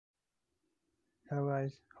Hello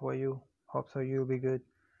guys, how are you? Hope so you'll be good.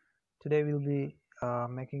 Today we'll be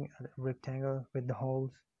making a rectangle with the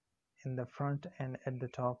holes in the front and at the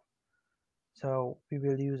top. So we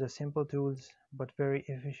will use a simple tools but very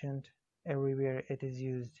efficient everywhere it is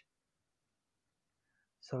used.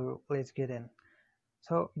 So let's get in.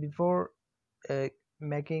 So before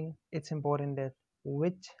making, it's important that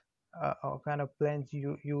which kind of plans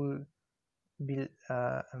you'll be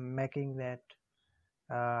making, that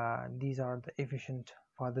these are the efficient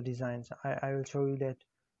for the designs. I will show you that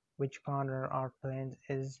which corner art plane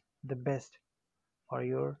is the best for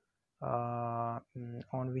your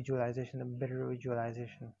on visualization, the better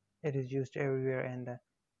visualization. It is used everywhere and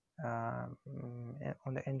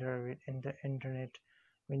on the internet.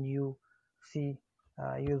 When you see,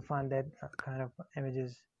 you'll find that kind of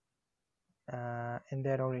images in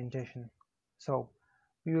that orientation. So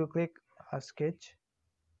we will click a sketch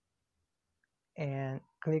and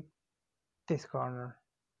click this corner.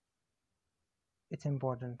 It's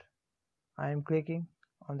important. I am clicking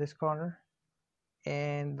on this corner,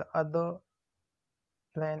 and the other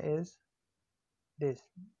plan is this.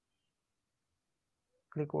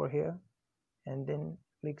 Click over here and then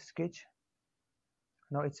click sketch.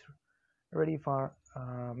 Now it's ready for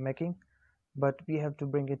making, but we have to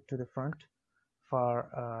bring it to the front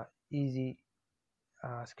for easy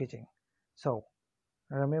sketching. So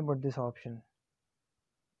remember this option,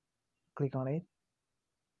 click on it,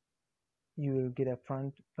 you will get a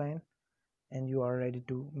front plane and you are ready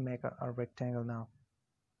to make a rectangle. Now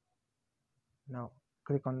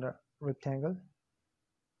click on the rectangle,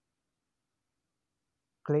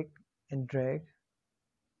 click and drag,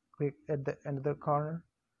 click at the end of the corner,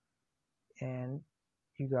 and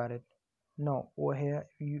you got it. Now over here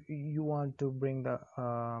you want to bring the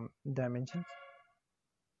dimensions.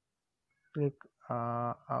 Click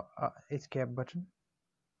escape button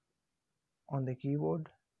on the keyboard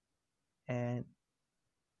and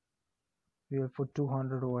we will put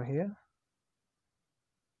 200 over here.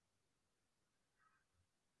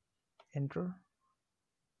 Enter.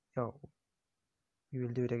 Oh, you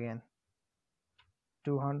will do it again.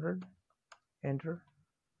 200. Enter.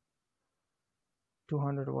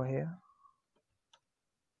 200 over here.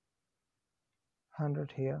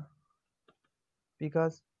 100 here,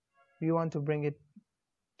 because we want to bring it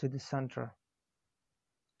to the center.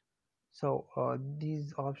 So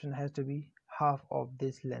this option has to be half of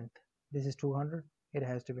this length. This is 200, it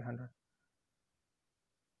has to be 100.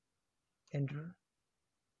 Enter.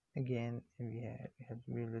 Again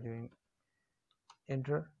we'll be doing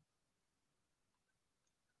enter.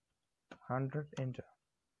 100. Enter.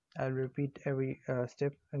 I'll repeat every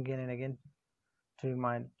step again and again to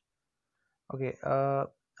remind. Okay,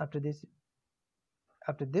 after this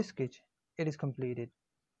sketch it is completed.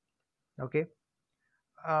 Okay,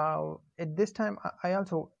 at this time I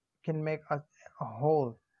also can make a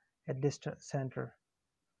hole at this center.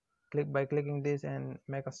 By clicking this and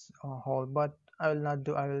make a hole, but I will not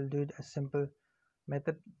do. I will do it a simple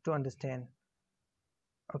method to understand.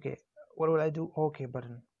 Okay, what will I do? OK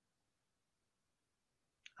button.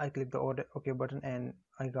 I click the OK button and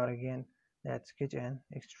I got again that sketch and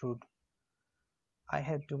extrude. I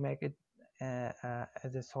have to make it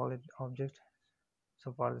as a solid object.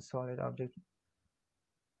 So for the solid object,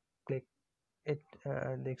 click it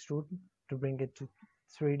the extrude to bring it to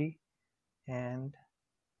 3D. And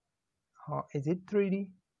is it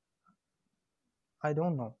 3D? I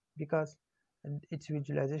don't know, because its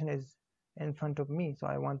visualization is in front of me, so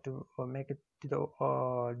I want to make it to the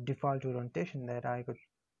default orientation that I could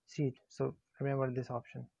see it. So remember this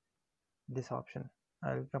option.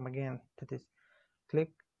 I'll come again to this, click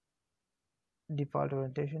default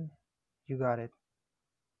orientation. You got it.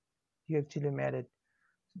 You actually made it.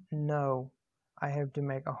 No, I have to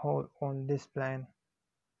make a hole on this plane.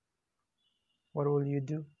 What will you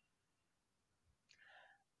do?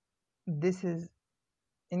 This is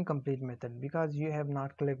incomplete method because you have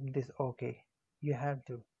not clicked this OK. You have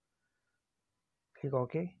to click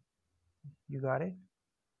OK. You got it,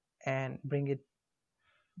 and bring it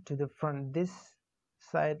to the front. This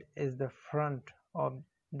side is the front of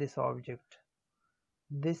this object.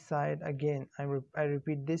 This side, again I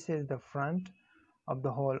repeat, this is the front of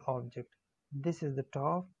the whole object. This is the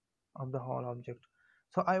top of the whole object.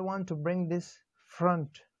 So I want to bring this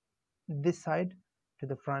side to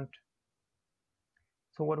the front.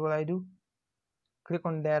 So what will I do? Click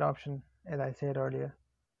on that option, as I said earlier.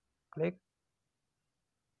 Click,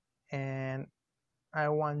 and I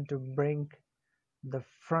want to bring the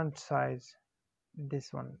front size,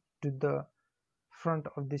 this one, to the front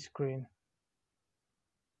of the screen.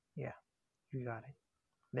 Yeah, you got it.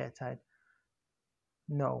 That side.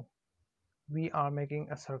 No, we are making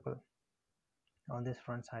a circle on this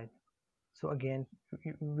front side. So again,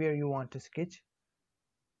 where you want to sketch,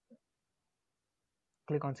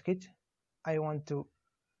 click on sketch. I want to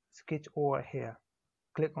sketch over here,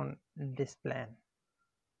 click on this plan.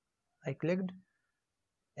 I clicked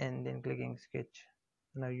and then clicking sketch.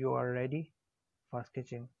 Now you are ready for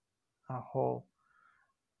sketching a hole.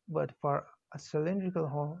 But for a cylindrical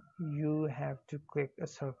hole, you have to click a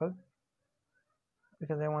circle,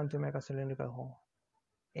 because I want to make a cylindrical hole,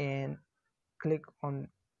 and click on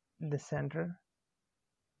the center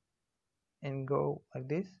and go like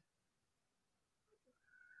this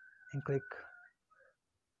and click.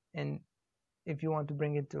 And if you want to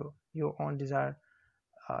bring it to your own desired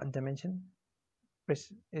dimension,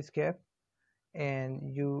 press escape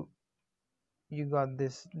and you got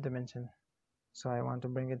this dimension. So I want to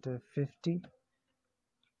bring it to 50,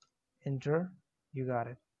 enter, you got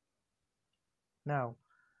it. Now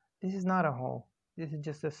this is not a hole, this is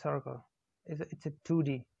just a circle. It's a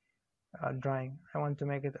 2D drawing. I want to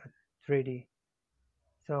make it a 3D.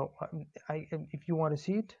 So if you want to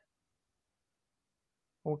see it,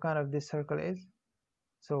 what kind of this circle is,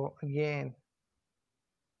 so again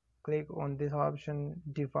click on this option,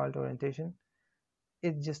 default orientation.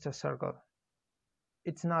 It's just a circle,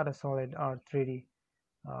 it's not a solid or 3D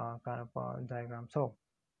kind of diagram. So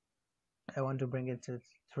I want to bring it to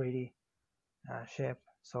 3D shape,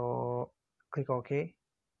 so click OK.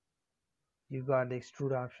 You got the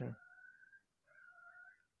extrude option.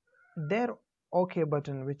 That OK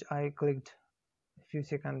button which I clicked a few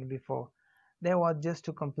seconds before, that was just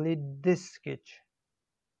to complete this sketch.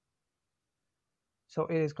 So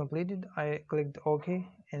it is completed. I clicked OK,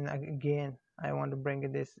 and again I want to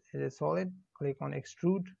bring this as a solid. Click on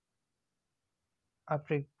extrude.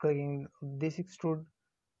 After clicking this extrude,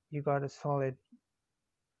 you got a solid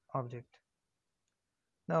object.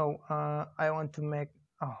 Now I want to make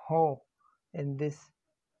a hole in this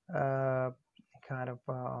kind of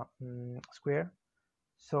square.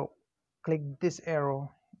 So click this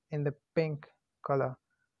arrow in the pink color.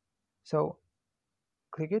 So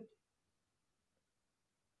click it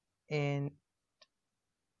and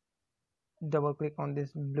double click on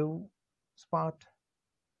this blue spot,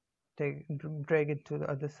 drag it to the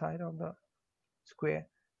other side of the square,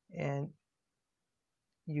 and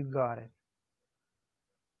you got it.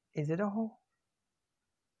 Is it a hole?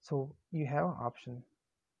 So you have an option,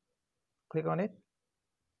 click on it.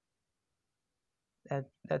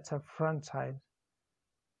 That's a front side,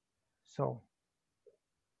 so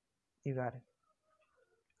you got it.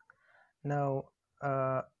 Now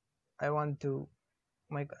I want to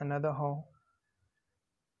make another hole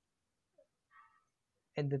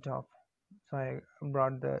at the top, so I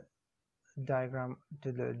brought the diagram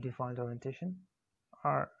to the default orientation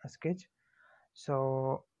or a sketch.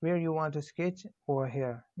 So where you want to sketch, over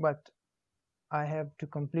here, but I have to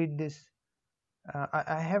complete this.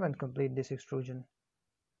 I haven't completed this extrusion.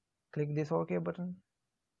 Click this OK button.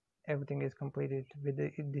 Everything is completed with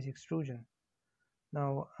this extrusion.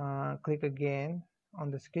 Now click again on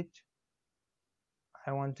the sketch.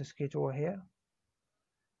 I want to sketch over here.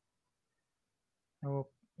 Now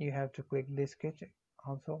you have to click this sketch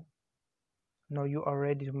also. Now you are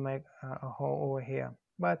ready to make a hole over here,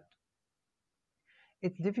 but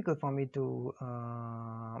it's difficult for me to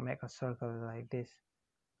make a circle like this.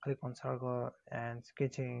 Click on circle and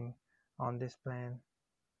sketching on this plan.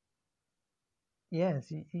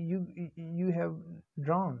 Yes, you have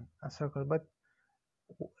drawn a circle, but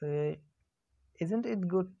isn't it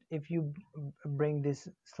good if you bring this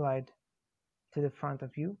slide to the front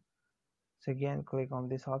of you? So again, click on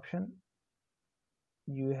this option.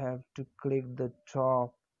 You have to click the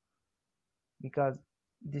top, because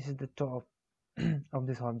this is the top of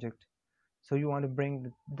this object. So you want to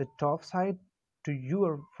bring the top side to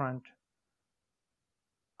your front.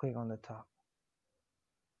 Click on the top,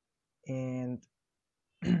 and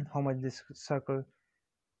how much this circle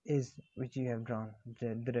is which you have drawn,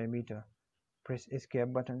 the diameter. Press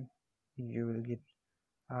escape button, you will get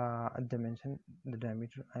a dimension, the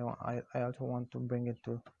diameter. I also want to bring it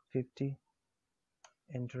to 50,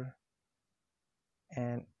 enter.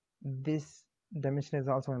 And this dimension is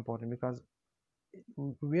also important, because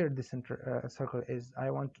where the center circle is,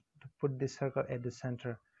 I want to put this circle at the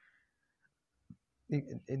center.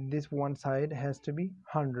 In this one side has to be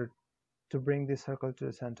 100 to bring this circle to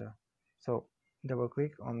the center. So double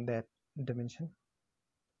click on that dimension.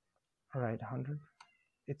 All right, 100,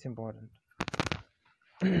 it's important.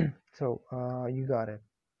 So you got it.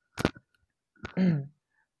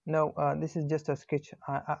 Now this is just a sketch.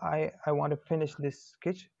 I want to finish this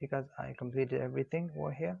sketch because I completed everything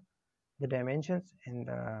over here, the dimensions and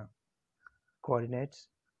coordinates.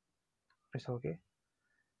 Press OK.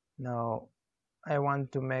 Now I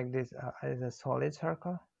want to make this as a solid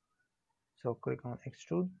circle, so click on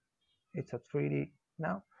extrude. It's a 3D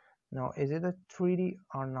now. Now is it a 3D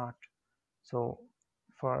or not? So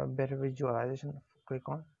for a better visualization, click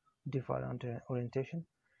on default orientation,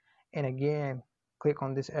 and again click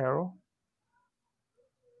on this arrow.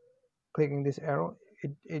 Clicking this arrow,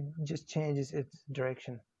 it just changes its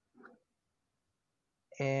direction.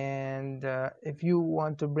 And if you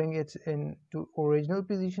want to bring it into original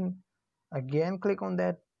position, again click on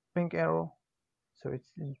that pink arrow, so it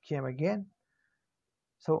came again.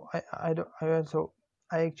 So I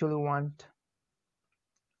actually want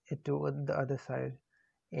it to the other side,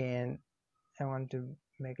 and I want to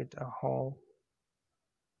make it a hole,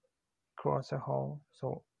 cross a hole.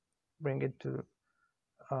 So bring it to the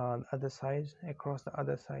other side, across the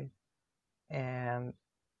other side. And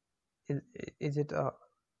is it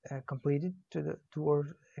completed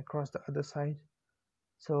towards across the other side?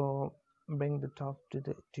 So bring the top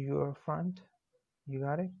to your front. You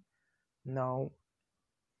got it. Now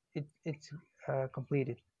it's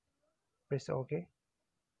completed. Press OK.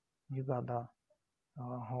 You got the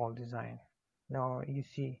whole design. Now you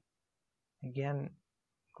see, again,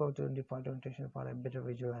 go to default orientation for a better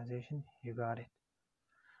visualization. You got it.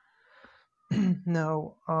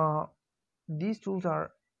 Now these tools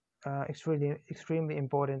are extremely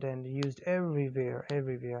important and used everywhere.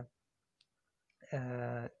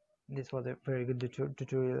 This was a very good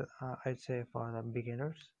tutorial, I'd say, for the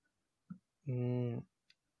beginners.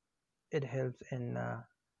 It helps in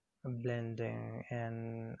blending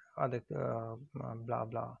and other blah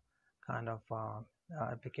blah kind of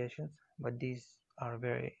applications, but these are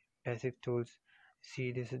very basic tools.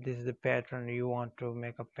 See, this is the pattern. You want to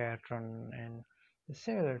make a pattern and a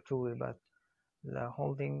similar tool, but the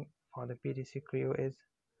whole thing for the PTC Creo is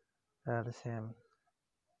the same.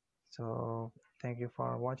 So thank you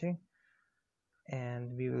for watching,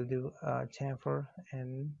 and we will do a chamfer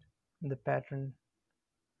and the pattern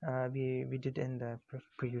we did in the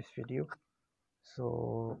previous video.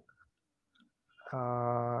 So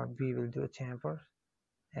we will do a chamfer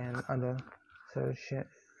and other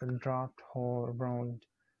draft hole round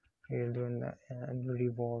we'll do in the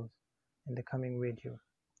revolve in the coming video.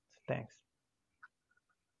 So thanks.